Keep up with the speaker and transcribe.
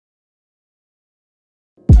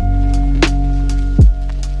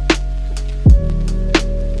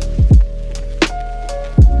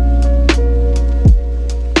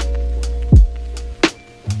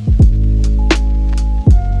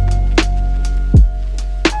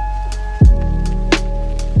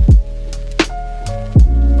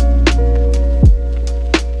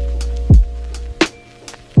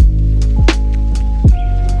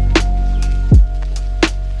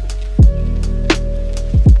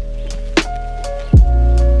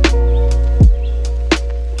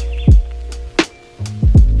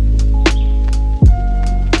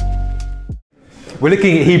We're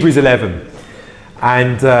looking at Hebrews 11.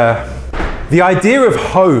 And the idea of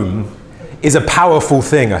home is a powerful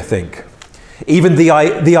thing, I think. Even the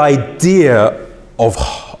idea of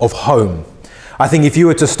home. I think if you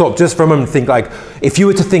were to stop just for a moment and think, like, if you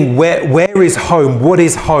were to think, where is home? What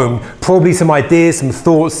is home? Probably some ideas, some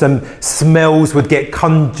thoughts, some smells would get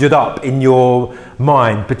conjured up in your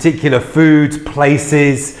mind. Particular foods,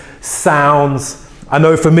 places, sounds. I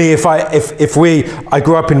know for me, I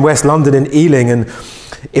grew up in West London in Ealing, and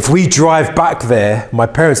if we drive back there, my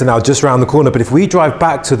parents are now just around the corner, but if we drive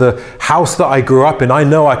back to the house that I grew up in, I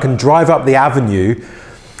know I can drive up the avenue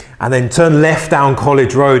and then turn left down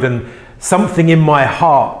College Road, and something in my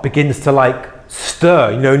heart begins to like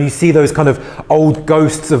stir, you know, and you see those kind of old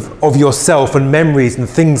ghosts of yourself and memories and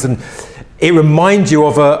things, and it reminds you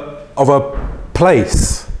of a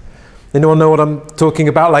place. Anyone know what I'm talking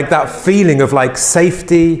about? Like that feeling of like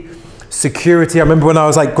safety, security. I remember when I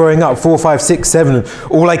was like growing up, 4, 5, 6, 7,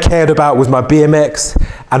 all I cared about was my BMX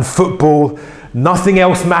and football. Nothing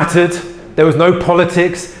else mattered. There was no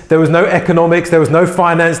politics, there was no economics, there was no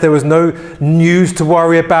finance, there was no news to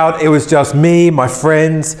worry about. It was just me, my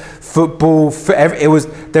friends, football. There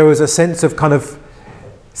was a sense of kind of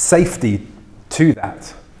safety to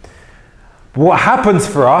that. What happens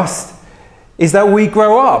for us is that we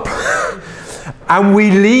grow up and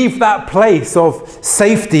we leave that place of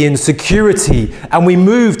safety and security, and we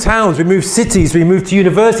move towns, we move cities, we move to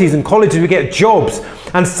universities and colleges, we get jobs,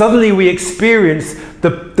 and suddenly we experience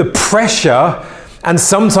the pressure and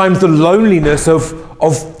sometimes the loneliness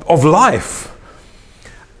of life.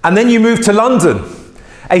 And then you move to London,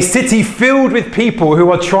 a city filled with people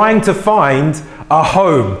who are trying to find a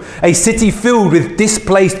home, a city filled with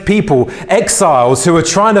displaced people, exiles who are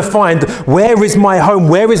trying to find, where is my home,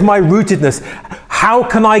 where is my rootedness, how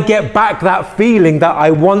can I get back that feeling that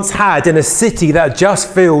I once had in a city that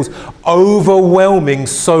just feels overwhelming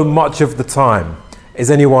so much of the time.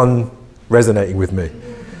 Is anyone resonating with me?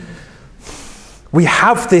 We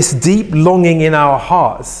have this deep longing in our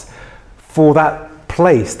hearts for that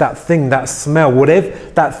place, that thing, that smell, whatever,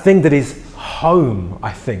 that thing that is home,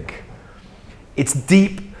 I think. It's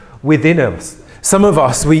deep within us. Some of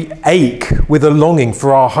us, we ache with a longing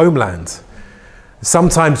for our homeland.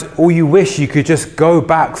 Sometimes all you wish you could just go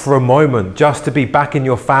back for a moment, just to be back in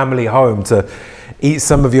your family home, to eat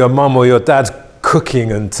some of your mum or your dad's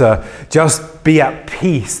cooking and to just be at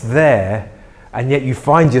peace there, and yet you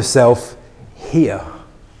find yourself here.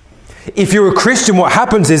 If you're a Christian, what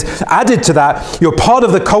happens is, added to that, you're part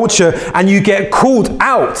of the culture and you get called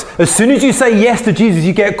out. As soon as you say yes to Jesus,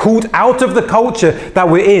 you get called out of the culture that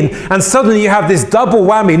we're in. And suddenly you have this double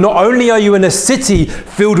whammy. Not only are you in a city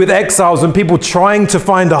filled with exiles and people trying to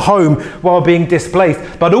find a home while being displaced,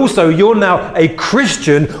 but also you're now a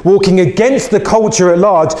Christian walking against the culture at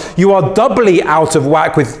large. You are doubly out of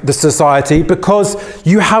whack with the society because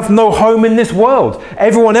you have no home in this world.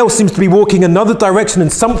 Everyone else seems to be walking another direction,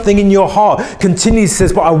 and something in your heart continually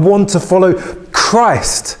says, but I want to follow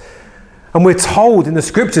Christ. And we're told in the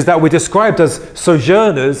scriptures that we're described as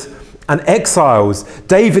sojourners and exiles.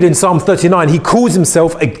 David in Psalm 39, he calls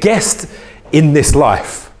himself a guest in this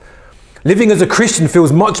life. Living as a Christian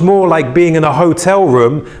feels much more like being in a hotel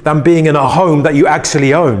room than being in a home that you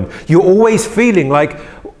actually own. You're always feeling like,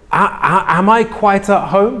 am I quite at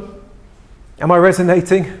home? Am I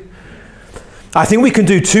resonating? I think we can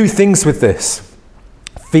do two things with this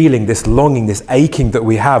feeling, this longing, this aching that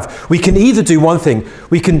we have. We can either do one thing.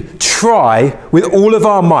 We can try with all of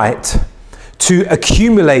our might to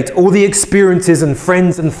accumulate all the experiences and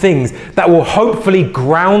friends and things that will hopefully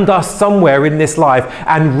ground us somewhere in this life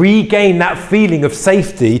and regain that feeling of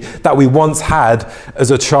safety that we once had as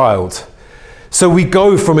a child. So we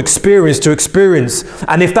go from experience to experience,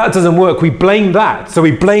 and if that doesn't work, we blame that. So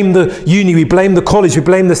we blame the uni, we blame the college, we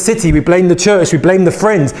blame the city, we blame the church, we blame the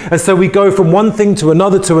friends. And so we go from one thing to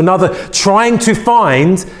another, trying to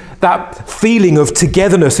find that feeling of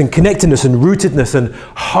togetherness and connectedness and rootedness and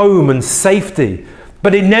home and safety.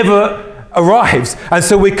 But it never arrives. And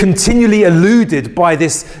so we're continually eluded by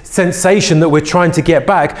this sensation that we're trying to get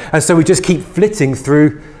back. And so we just keep flitting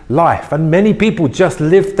through life. And many people just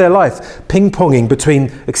live their life ping-ponging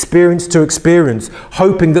between experience to experience,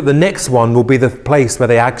 hoping that the next one will be the place where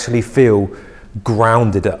they actually feel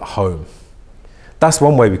grounded at home. That's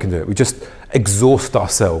one way we can do it. We just exhaust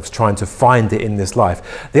ourselves trying to find it in this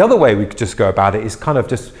life. The other way we could just go about it is kind of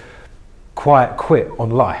just quiet quit on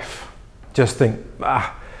life. Just think,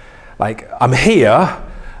 like I'm here,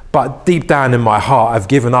 but deep down in my heart, I've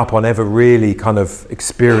given up on ever really kind of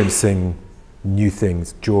experiencing new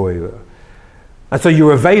things, joy. And so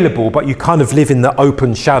you're available, but you kind of live in the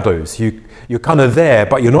open shadows. You're kind of there,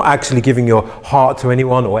 but you're not actually giving your heart to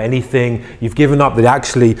anyone or anything. You've given up that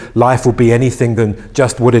actually life will be anything than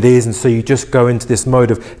just what it is. And so you just go into this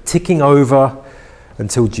mode of ticking over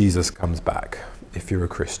until Jesus comes back, if you're a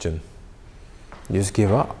Christian. You just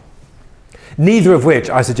give up. Neither of which,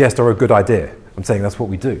 I suggest, are a good idea. I'm saying that's what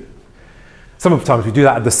we do. Sometimes we do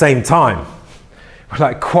that at the same time. We're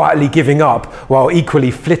like quietly giving up while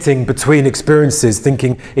equally flitting between experiences,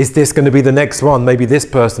 thinking, is this going to be the next one? Maybe this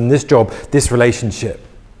person, this job, this relationship.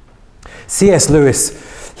 C.S.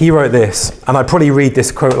 Lewis, he wrote this, and I probably read this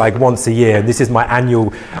quote like once a year, and this is my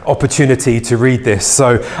annual opportunity to read this.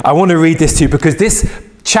 So I want to read this to you because this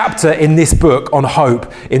chapter in this book on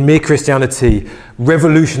hope in Mere Christianity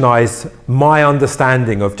revolutionized my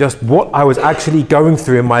understanding of just what I was actually going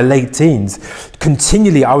through in my late teens.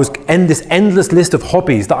 Continually, I was in this endless list of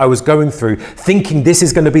hobbies that I was going through, thinking this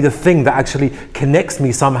is going to be the thing that actually connects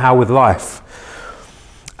me somehow with life.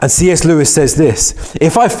 And C.S. Lewis says this: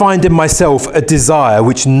 if I find in myself a desire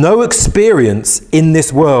which no experience in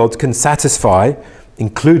this world can satisfy,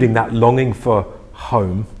 including that longing for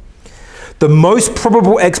home, the most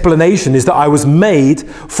probable explanation is that I was made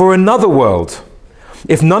for another world.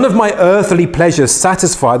 If none of my earthly pleasures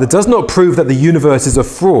satisfy, that does not prove that the universe is a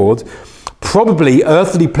fraud. Probably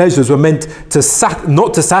earthly pleasures were meant to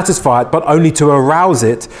not to satisfy it, but only to arouse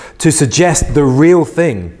it, to suggest the real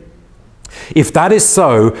thing. If that is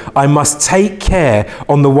so, I must take care,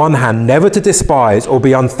 on the one hand, never to despise or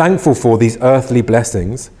be unthankful for these earthly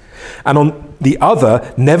blessings, and on the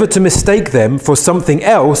other, never to mistake them for something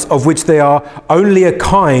else of which they are only a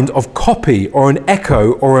kind of copy or an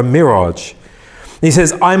echo or a mirage. He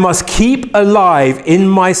says, I must keep alive in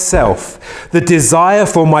myself the desire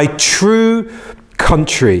for my true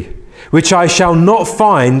country, which I shall not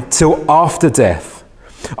find till after death.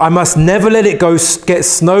 I must never let it get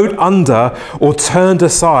snowed under or turned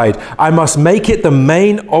aside. I must make it the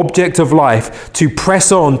main object of life to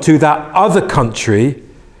press on to that other country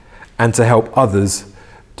and to help others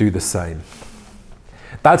do the same.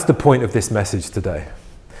 That's the point of this message today.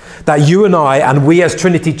 That you and I, and we as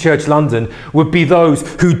Trinity Church London, would be those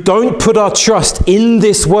who don't put our trust in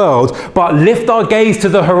this world, but lift our gaze to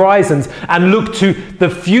the horizons and look to the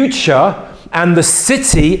future and the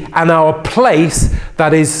city and our place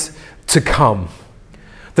that is to come.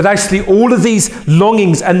 That actually all of these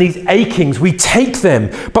longings and these achings, we take them,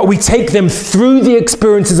 but we take them through the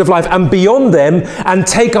experiences of life and beyond them, and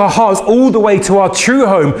take our hearts all the way to our true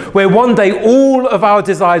home, where one day all of our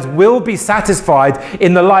desires will be satisfied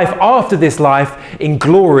in the life after this life, in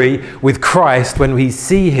glory with Christ when we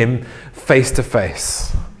see him face to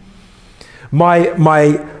face.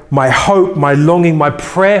 My hope, my longing, my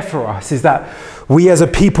prayer for us is that we as a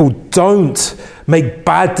people don't make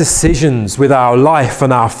bad decisions with our life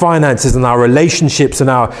and our finances and our relationships and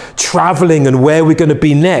our traveling and where we're going to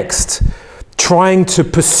be next, trying to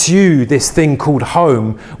pursue this thing called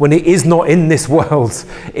home when it is not in this world,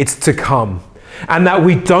 it's to come. And that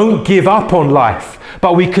we don't give up on life,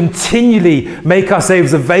 but we continually make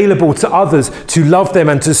ourselves available to others, to love them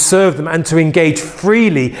and to serve them and to engage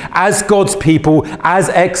freely as God's people, as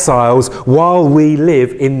exiles, while we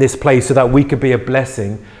live in this place, so that we could be a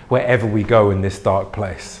blessing wherever we go in this dark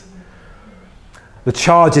place. The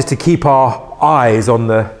charge is to keep our eyes on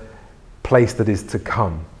the place that is to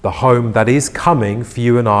come, the home that is coming for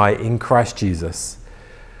you and I in Christ Jesus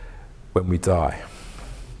when we die.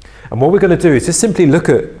 And what we're going to do is just simply look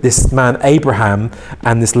at this man Abraham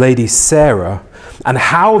and this lady Sarah and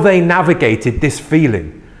how they navigated this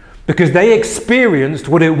feeling, because they experienced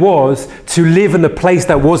what it was to live in a place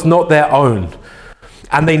that was not their own.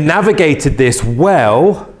 And they navigated this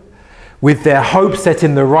well, with their hope set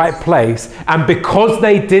in the right place. And because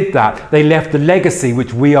they did that, they left the legacy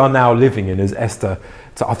which we are now living in, as Esther.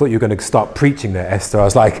 So I thought you were going to start preaching there, Esther. I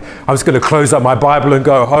was like, I'm just going to close up my Bible and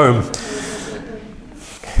go home.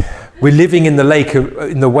 We're living in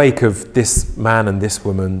the wake of this man and this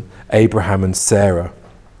woman, Abraham and Sarah.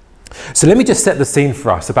 So let me just set the scene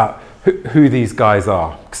for us about who these guys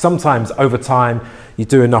are. Sometimes over time, you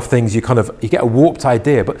do enough things, you get a warped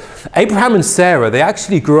idea. But Abraham and Sarah, they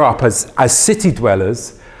actually grew up as city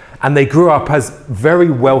dwellers, and they grew up as very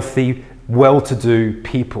wealthy, well-to-do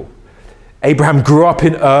people. Abraham grew up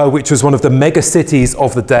in Ur, which was one of the mega cities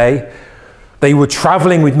of the day. They were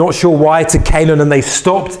traveling, we're not sure why, to Canaan, and they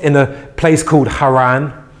stopped in a place called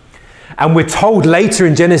Haran. And we're told later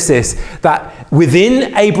in Genesis that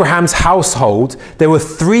within Abraham's household, there were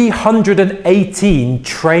 318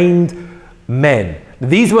 trained men.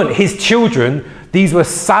 These weren't his children, these were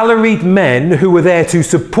salaried men who were there to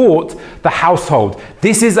support the household.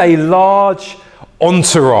 This is a large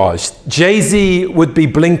entourage. Jay-Z would be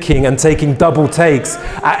blinking and taking double takes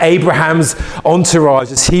at Abraham's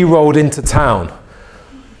entourage as he rolled into town.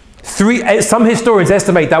 Some historians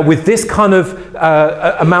estimate that with this kind of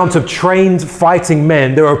amount of trained fighting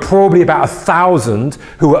men, there were probably about 1,000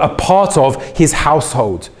 who were a part of his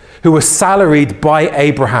household, who were salaried by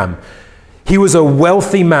Abraham. He was a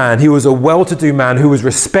wealthy man, he was a well-to-do man who was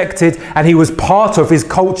respected, and he was part of his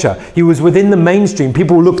culture. He was within the mainstream.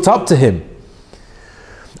 People looked up to him.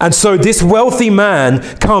 And so this wealthy man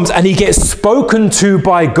comes and he gets spoken to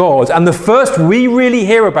by God. And the first we really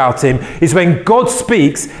hear about him is when God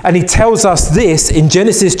speaks and he tells us this in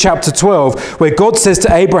Genesis chapter 12, where God says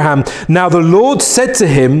to Abraham, "Now the Lord said to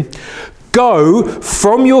him, go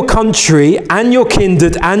from your country and your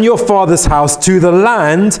kindred and your father's house to the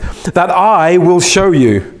land that I will show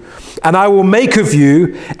you. And I will make of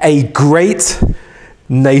you a great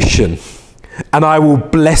nation. And I will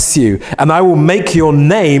bless you, and I will make your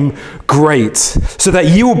name great, so that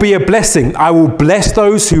you will be a blessing. I will bless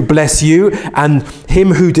those who bless you, and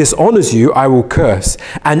him who dishonors you I will curse.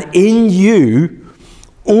 And in you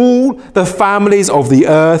all the families of the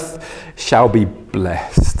earth shall be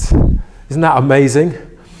blessed." Isn't that amazing?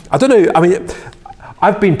 I don't know, I mean,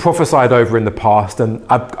 I've been prophesied over in the past, and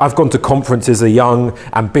I've gone to conferences as a young,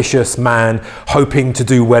 ambitious man, hoping to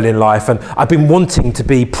do well in life, and I've been wanting to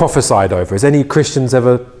be prophesied over. Has any Christians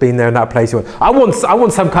ever been there in that place? I want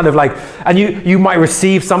some kind of like, and you might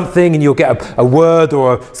receive something, and you'll get a word,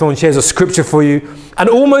 or someone shares a scripture for you, and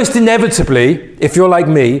almost inevitably, if you're like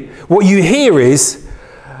me, what you hear is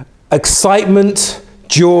excitement,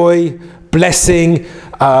 joy, blessing,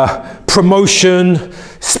 promotion,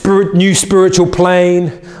 new spiritual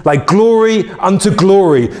plane, like glory unto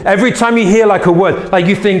glory. Every time you hear like a word, like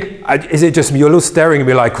you think, is it just me? You're a little staring at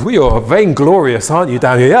me like, well, you're vainglorious, aren't you,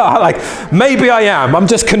 down here? Yeah, like, maybe I am. I'm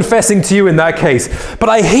just confessing to you in that case. But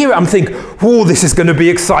I hear it, I'm thinking, oh, this is going to be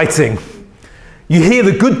exciting. You hear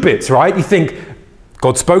the good bits, right? You think,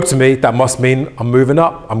 God spoke to me. That must mean I'm moving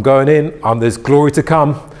up. I'm going in. There's glory to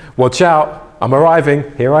come. Watch out. I'm arriving.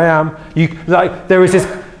 Here I am. There is this.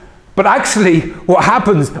 But actually, what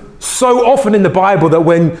happens so often in the Bible that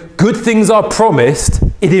when good things are promised,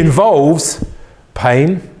 it involves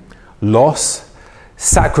pain, loss,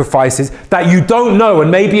 sacrifices that you don't know, and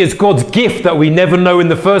maybe it's God's gift that we never know in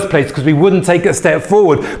the first place because we wouldn't take a step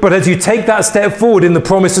forward. But as you take that step forward in the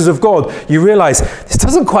promises of God, you realize this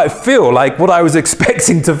doesn't quite feel like what I was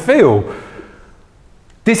expecting to feel.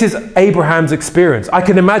 This is Abraham's experience. I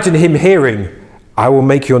can imagine him hearing, "I will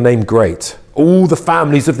make your name great. All the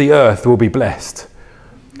families of the earth will be blessed."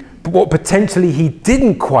 But what potentially he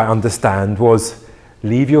didn't quite understand was,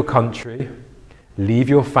 leave your country, leave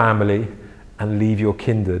your family, and leave your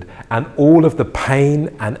kindred, and all of the pain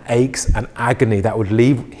and aches and agony that would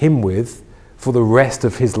leave him with for the rest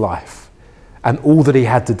of his life, and all that he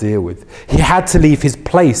had to deal with. He had to leave his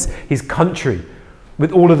place, his country,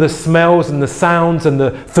 with all of the smells and the sounds and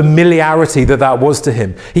the familiarity that was to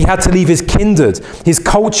him. He had to leave his kindred, his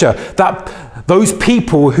culture, those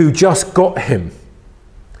people who just got him.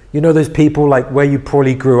 You know those people like where you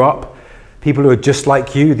probably grew up, people who are just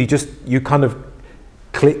like you, you kind of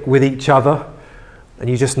click with each other, and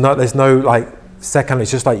you just know there's no like second, it's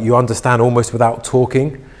just like you understand almost without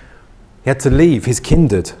talking. He had to leave his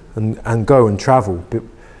kindred and go and travel. But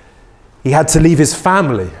he had to leave his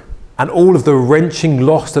family and all of the wrenching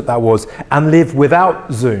loss that was, and live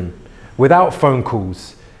without Zoom, without phone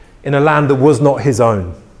calls, in a land that was not his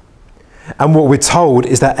own. And what we're told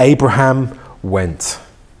is that Abraham went.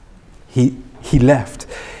 He left.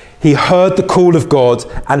 He heard the call of God,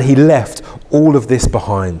 and he left all of this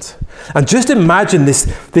behind. And just imagine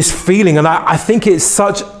this feeling, and I think it's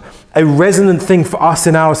such a resonant thing for us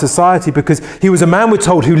in our society, because he was a man, we're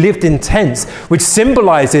told, who lived in tents, which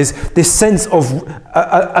symbolizes this sense of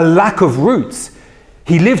a lack of roots.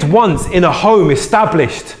 He lived once in a home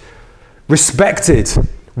established, respected,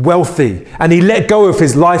 wealthy, and he let go of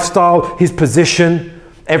his lifestyle, his position.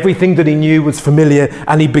 Everything that he knew was familiar,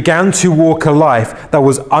 and he began to walk a life that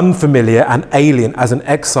was unfamiliar and alien as an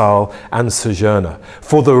exile and sojourner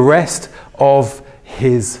for the rest of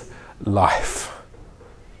his life.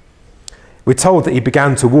 We're told that he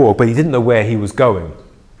began to walk, but he didn't know where he was going,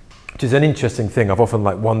 which is an interesting thing. I've often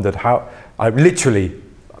wondered how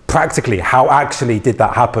practically, how actually did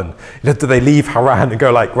that happen? Do they leave Haran and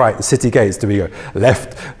go like, right, the city gates, do we go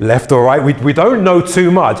left or right? We don't know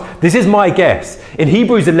too much. This is my guess. In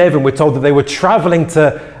Hebrews 11, we're told that they were traveling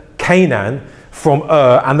to Canaan from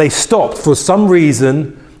and they stopped for some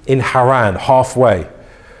reason in Haran halfway.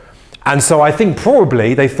 And so I think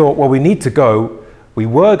probably they thought, well, we need to go We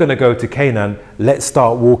were going to go to Canaan. Let's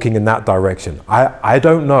start walking in that direction. I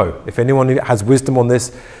don't know. If anyone has wisdom on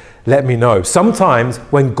this, let me know. Sometimes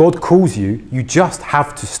when God calls you, you just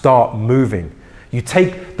have to start moving. You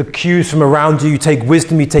take the cues from around you, you take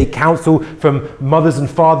wisdom, you take counsel from mothers and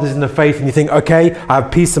fathers in the faith, and you think, okay, I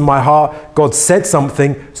have peace in my heart. God said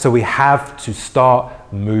something, so we have to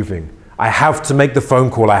start moving. I have to make the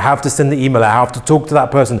phone call. I have to send the email. I have to talk to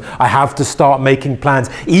that person. I have to start making plans,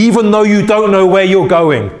 even though you don't know where you're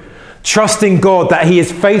going. Trusting God that he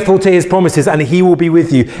is faithful to his promises and he will be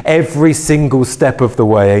with you every single step of the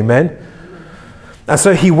way. Amen. And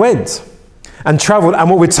so he went and traveled. And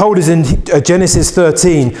what we're told is in Genesis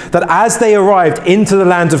 13, that as they arrived into the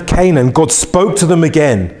land of Canaan, God spoke to them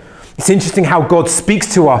again. It's interesting how God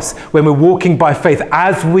speaks to us when we're walking by faith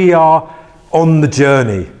as we are on the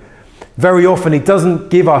journey. Very often he doesn't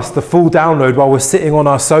give us the full download while we're sitting on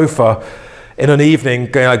our sofa in an evening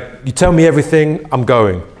going like, you tell me everything, I'm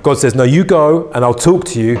going. God says, no, you go and I'll talk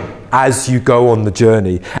to you as you go on the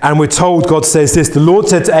journey. And we're told, God says this, the Lord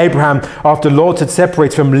said to Abraham after Lot had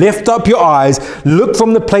separated from him, lift up your eyes, look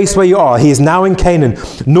from the place where you are. He is now in Canaan,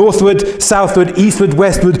 northward, southward, eastward,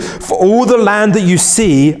 westward. For all the land that you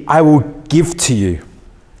see, I will give to you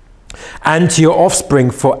and to your offspring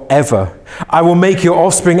forever. I will make your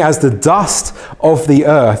offspring as the dust of the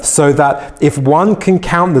earth, so that if one can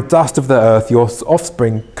count the dust of the earth, your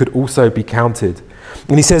offspring could also be counted.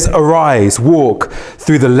 And he says, arise, walk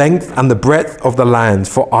through the length and the breadth of the land,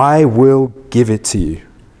 for I will give it to you.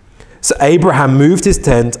 So Abraham moved his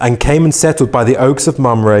tent and came and settled by the oaks of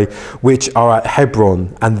Mamre, which are at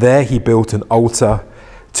Hebron, and there he built an altar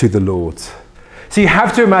to the Lord. So you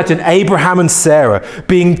have to imagine Abraham and Sarah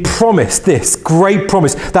being promised this great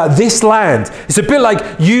promise that this land, it's a bit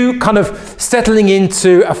like you kind of settling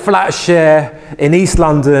into a flat share in East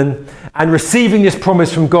London and receiving this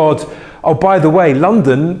promise from God. Oh, by the way,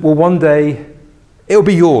 London will one day, it'll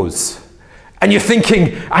be yours. And you're thinking,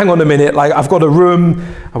 hang on a minute, like I've got a room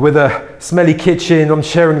with a smelly kitchen, I'm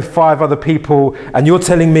sharing with 5 other people, and you're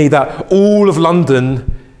telling me that all of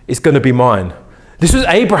London is going to be mine. This was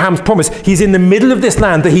Abraham's promise. He's in the middle of this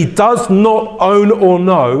land that he does not own or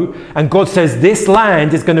know. And God says, this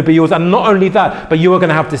land is going to be yours. And not only that, but you are going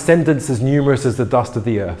to have descendants as numerous as the dust of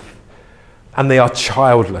the earth. And they are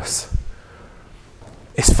childless.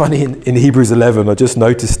 It's funny in Hebrews 11, I just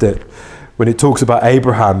noticed it, when it talks about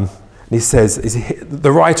Abraham. And he says,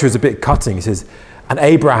 the writer is a bit cutting. He says, and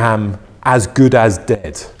Abraham as good as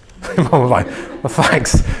dead. I'm like, well,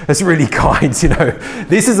 thanks, that's really kind, you know.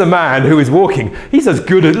 This is a man who is walking. He's as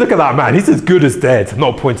good as, look at that man, he's as good as dead. I'm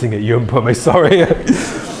not pointing at you and put me, sorry.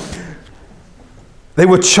 They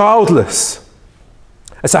were childless.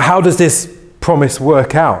 And so how does this promise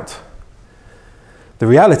work out? The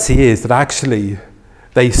reality is that actually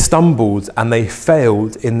they stumbled and they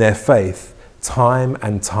failed in their faith time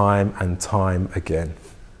and time and time again.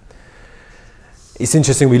 It's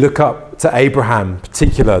interesting, we look up to Abraham, in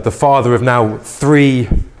particular, the father of now 3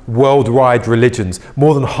 worldwide religions.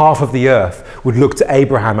 More than half of the earth would look to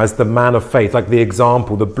Abraham as the man of faith, like the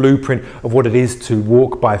example, the blueprint of what it is to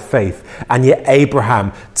walk by faith. And yet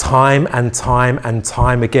Abraham, time and time and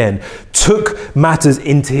time again, took matters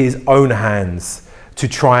into his own hands to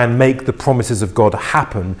try and make the promises of God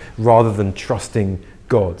happen rather than trusting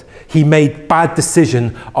God. He made bad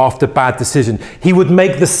decision after bad decision. He would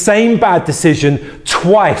make the same bad decision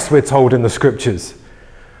twice, we're told in the scriptures.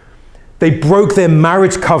 They broke their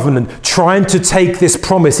marriage covenant, trying to take this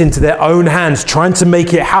promise into their own hands, trying to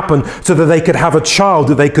make it happen so that they could have a child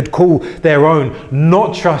that they could call their own,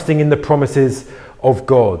 not trusting in the promises of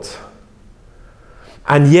God.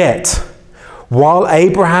 And yet, while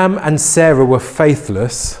Abraham and Sarah were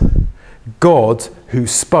faithless, God, who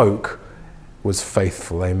spoke, was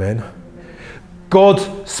faithful. Amen.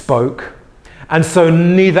 God spoke, and so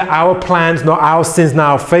neither our plans nor our sins nor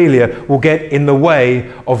our failure will get in the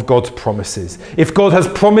way of God's promises. If God has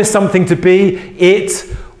promised something to be,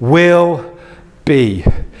 it will be.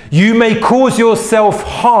 You may cause yourself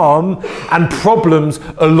harm and problems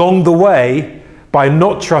along the way by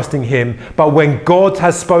not trusting him, but when God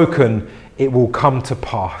has spoken, it will come to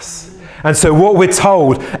pass. And so what we're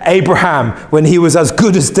told, Abraham, when he was as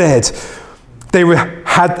good as dead, they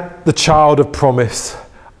had the child of promise,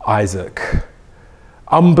 Isaac.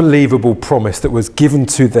 Unbelievable promise that was given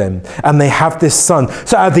to them. And they have this son.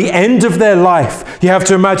 So at the end of their life, you have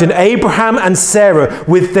to imagine Abraham and Sarah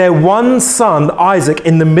with their one son, Isaac,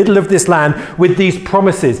 in the middle of this land with these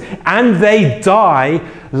promises. And they die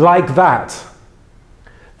like that.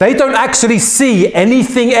 They don't actually see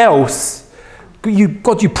anything else.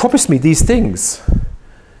 God, you promised me these things.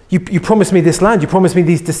 You promised me this land, you promised me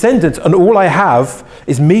these descendants, and all I have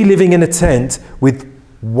is me living in a tent with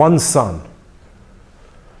one son.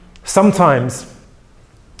 Sometimes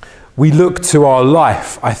we look to our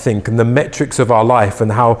life, I think, and the metrics of our life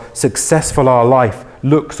and how successful our life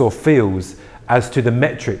looks or feels as to the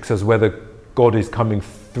metrics as whether God is coming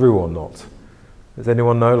through or not. Does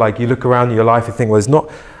anyone know? Like, you look around your life and think, well,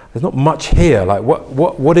 there's not much here. Like,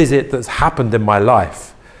 what is it that's happened in my life?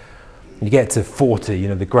 You get to 40,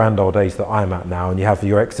 the grand old age that I'm at now, and you have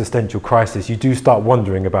your existential crisis. You do start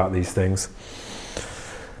wondering about these things.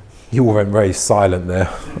 You all went very silent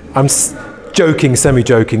there. I'm joking,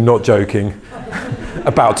 semi-joking, not joking.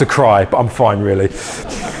 About to cry, but I'm fine, really.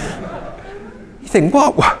 You think,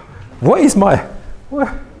 what's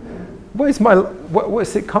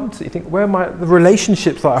it come to? You think, where am the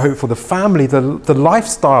relationships that I hope for, the family, the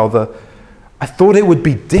lifestyle, I thought it would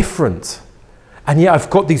be different. And yet I've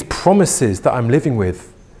got these promises that I'm living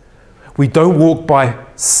with. We don't walk by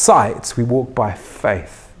sight, we walk by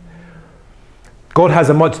faith. God has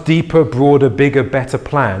a much deeper, broader, bigger, better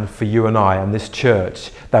plan for you and I and this church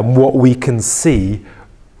than what we can see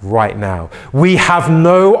right now. We have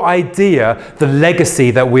no idea the legacy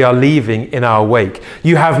that we are leaving in our wake.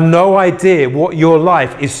 You have no idea what your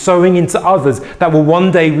life is sowing into others that will one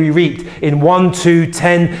day be reaped in 1, 2,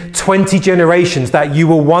 10, 20 generations that you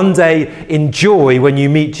will one day enjoy when you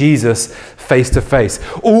meet Jesus face to face.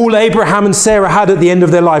 All Abraham and Sarah had at the end of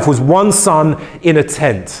their life was one son in a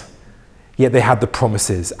tent. Yet they had the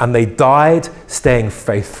promises and they died staying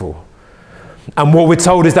faithful. And what we're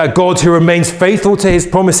told is that God, who remains faithful to his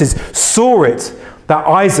promises, saw it that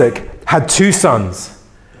Isaac had 2 sons.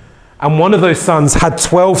 And one of those sons had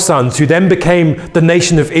 12 sons, who then became the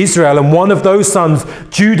nation of Israel. And one of those sons,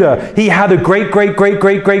 Judah, he had a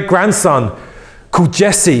great-great-great-great-great-grandson called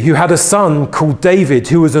Jesse, who had a son called David,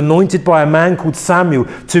 who was anointed by a man called Samuel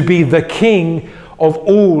to be the king of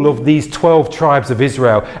all of these 12 tribes of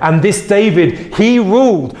Israel. And this David, he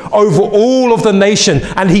ruled over all of the nation,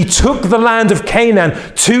 and he took the land of Canaan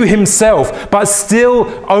to himself, but still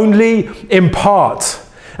only in part.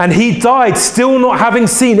 And he died still not having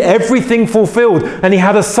seen everything fulfilled. And he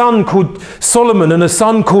had a son called Solomon and a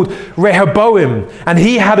son called Rehoboam. And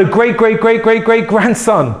he had a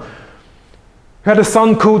great-great-great-great-great-grandson who had a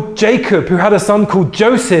son called Jacob, who had a son called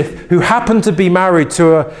Joseph, who happened to be married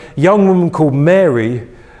to a young woman called Mary,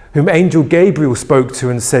 whom Angel Gabriel spoke to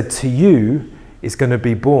and said, to you is going to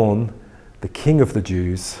be born the King of the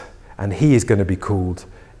Jews, and he is going to be called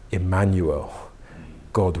Emmanuel,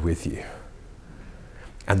 God with you.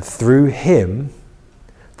 And through him,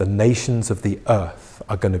 the nations of the earth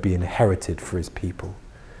are going to be inherited for his people.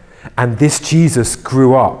 And this Jesus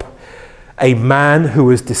grew up, a man who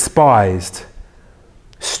was despised,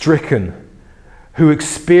 stricken, who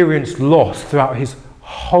experienced loss throughout his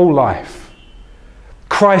whole life.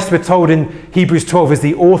 Christ, we're told in Hebrews 12, is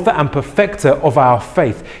the author and perfecter of our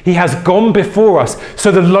faith. He has gone before us.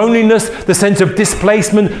 So the loneliness, the sense of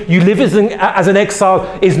displacement, you live as an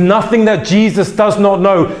exile, is nothing that Jesus does not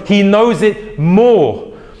know. He knows it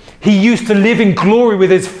more. He used to live in glory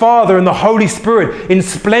with his Father and the Holy Spirit, in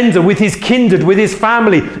splendor, with his kindred, with his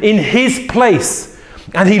family, in his place.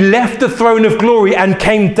 And he left the throne of glory and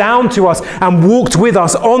came down to us and walked with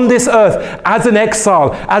us on this earth as an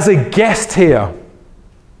exile, as a guest here.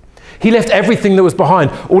 He left everything that was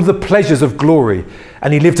behind, all the pleasures of glory.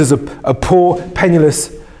 And he lived as a poor,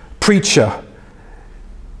 penniless preacher,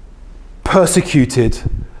 persecuted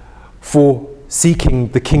for seeking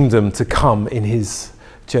the kingdom to come in his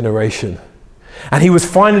generation. And he was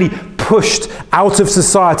finally pushed out of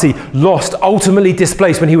society, lost, ultimately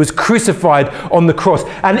displaced when he was crucified on the cross.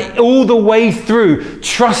 And all the way through,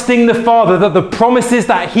 trusting the Father that the promises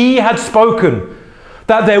that he had spoken,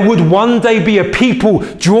 that there would one day be a people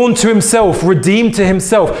drawn to himself, redeemed to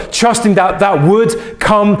himself, trusting that that would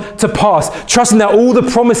come to pass, trusting that all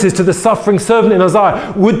the promises to the suffering servant in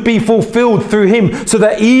Isaiah would be fulfilled through him, so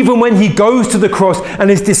that even when he goes to the cross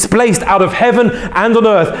and is displaced out of heaven and on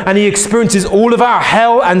earth, and he experiences all of our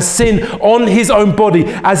hell and sin on his own body,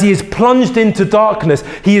 as he is plunged into darkness,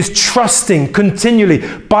 he is trusting continually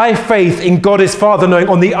by faith in God his Father, knowing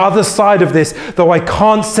on the other side of this, though I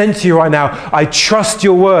can't sense you right now, I trust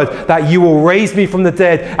your word that you will raise me from the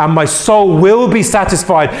dead, and my soul will be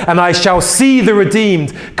satisfied, and I shall see the redeemed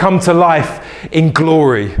come to life in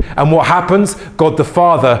glory. And what happens? God the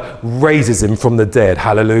Father raises him from the dead.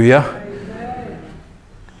 Hallelujah. Amen.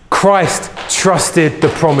 Christ trusted the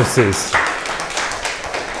promises.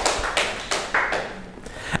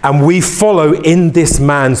 And we follow in this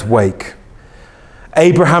man's wake.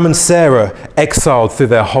 Abraham and Sarah exiled through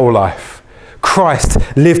their whole life. Christ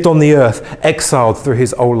lived on the earth, exiled through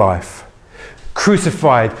his whole life,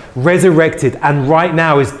 crucified, resurrected, and right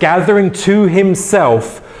now is gathering to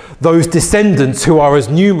himself those descendants who are as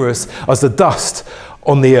numerous as the dust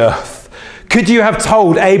on the earth. Could you have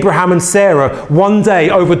told Abraham and Sarah one day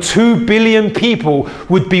over 2 billion people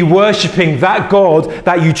would be worshipping that God,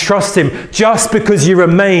 that you trust him just because you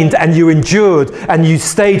remained and you endured and you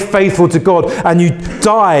stayed faithful to God and you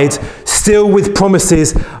died still with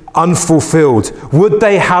promises unfulfilled? Would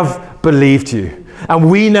they have believed you?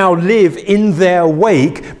 And we now live in their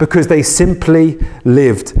wake because they simply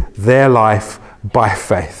lived their life by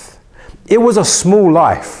faith. It was a small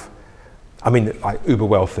life. I mean, like uber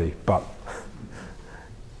wealthy, but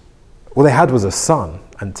all they had was a son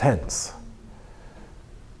and tents.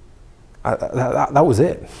 That was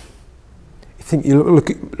it. You think, you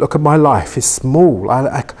look at my life, it's small.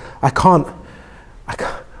 I can't,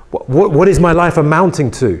 what is my life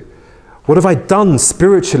amounting to? What have I done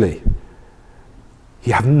spiritually?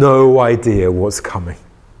 You have no idea what's coming.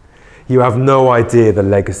 You have no idea the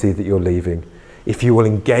legacy that you're leaving. If you will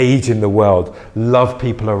engage in the world, love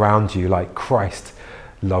people around you like Christ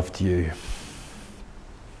loved you.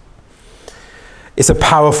 It's a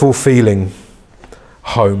powerful feeling,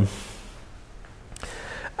 home.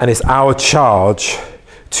 And it's our charge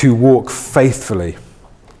to walk faithfully,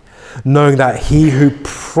 knowing that he who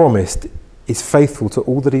promised is faithful to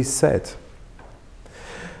all that he's said.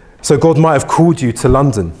 So God might have called you to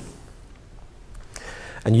London,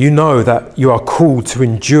 and you know that you are called to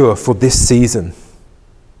endure for this season.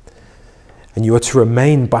 And you are to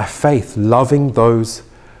remain by faith, loving those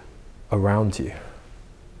around you.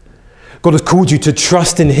 God has called you to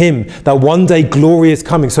trust in him, that one day glory is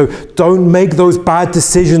coming. So don't make those bad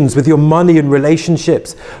decisions with your money and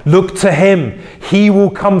relationships. Look to him. He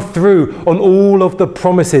will come through on all of the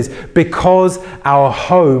promises because our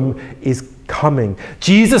home is coming.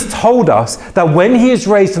 Jesus told us that when he is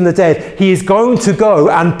raised from the dead, he is going to go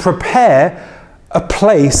and prepare a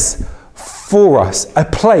place for us, a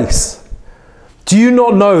place. Do you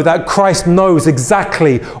not know that Christ knows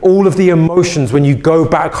exactly all of the emotions when you go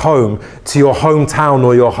back home to your hometown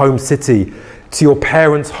or your home city, to your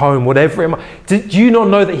parents' home, whatever it might be? Do you not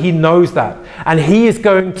know that he knows that? And he is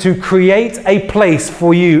going to create a place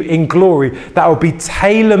for you in glory that will be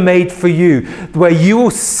tailor-made for you, where you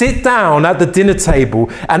will sit down at the dinner table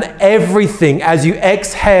and everything as you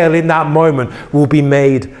exhale in that moment will be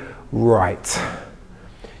made right.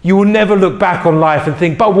 You will never look back on life and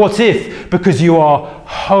think, but what if? Because you are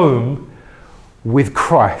home with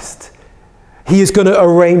Christ. He is going to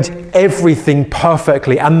arrange everything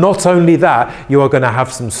perfectly. And not only that, you are going to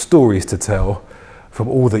have some stories to tell from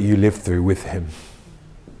all that you lived through with him.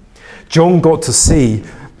 John got to see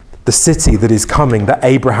the city that is coming that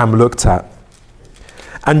Abraham looked at.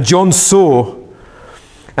 And John saw,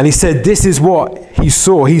 and he said, this is what he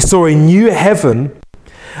saw. He saw a new heaven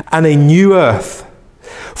and a new earth.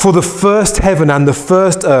 For the first heaven and the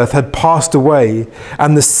first earth had passed away,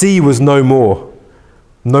 and the sea was no more.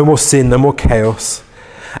 No more sin, no more chaos.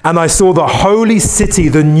 And I saw the holy city,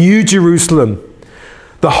 the new Jerusalem,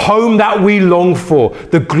 the home that we long for,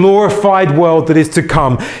 the glorified world that is to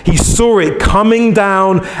come. He saw it coming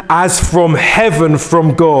down as from heaven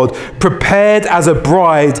from God, prepared as a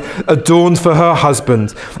bride adorned for her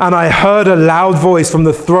husband. And I heard a loud voice from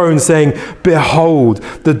the throne saying, behold,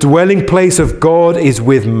 the dwelling place of God is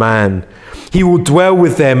with man. He will dwell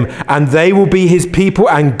with them, and they will be his people,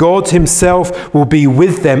 and God himself will be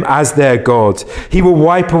with them as their God. He will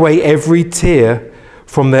wipe away every tear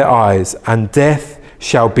from their eyes, and death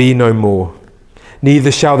shall be no more.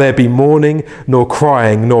 Neither shall there be mourning, nor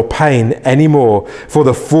crying, nor pain any more, for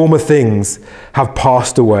the former things have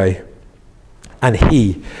passed away. And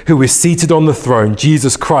he who is seated on the throne,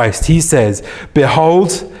 Jesus Christ, he says,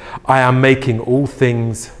 behold, I am making all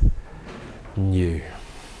things new.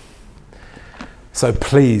 So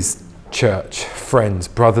please, church, friends,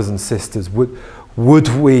 brothers and sisters, would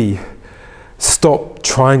we stop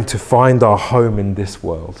trying to find our home in this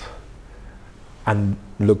world and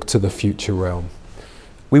look to the future realm?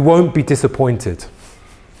 We won't be disappointed.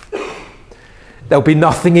 There'll be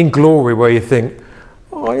nothing in glory where you think,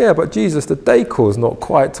 oh yeah, but Jesus, the decor's not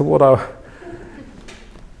quite to what I...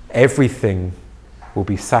 Everything will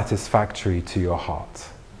be satisfactory to your heart.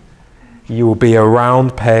 You will be a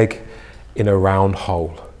round peg in a round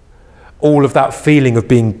hole. All of that feeling of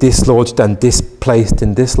being dislodged and displaced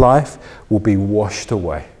in this life will be washed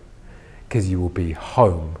away because you will be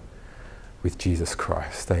home with Jesus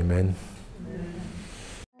Christ. Amen.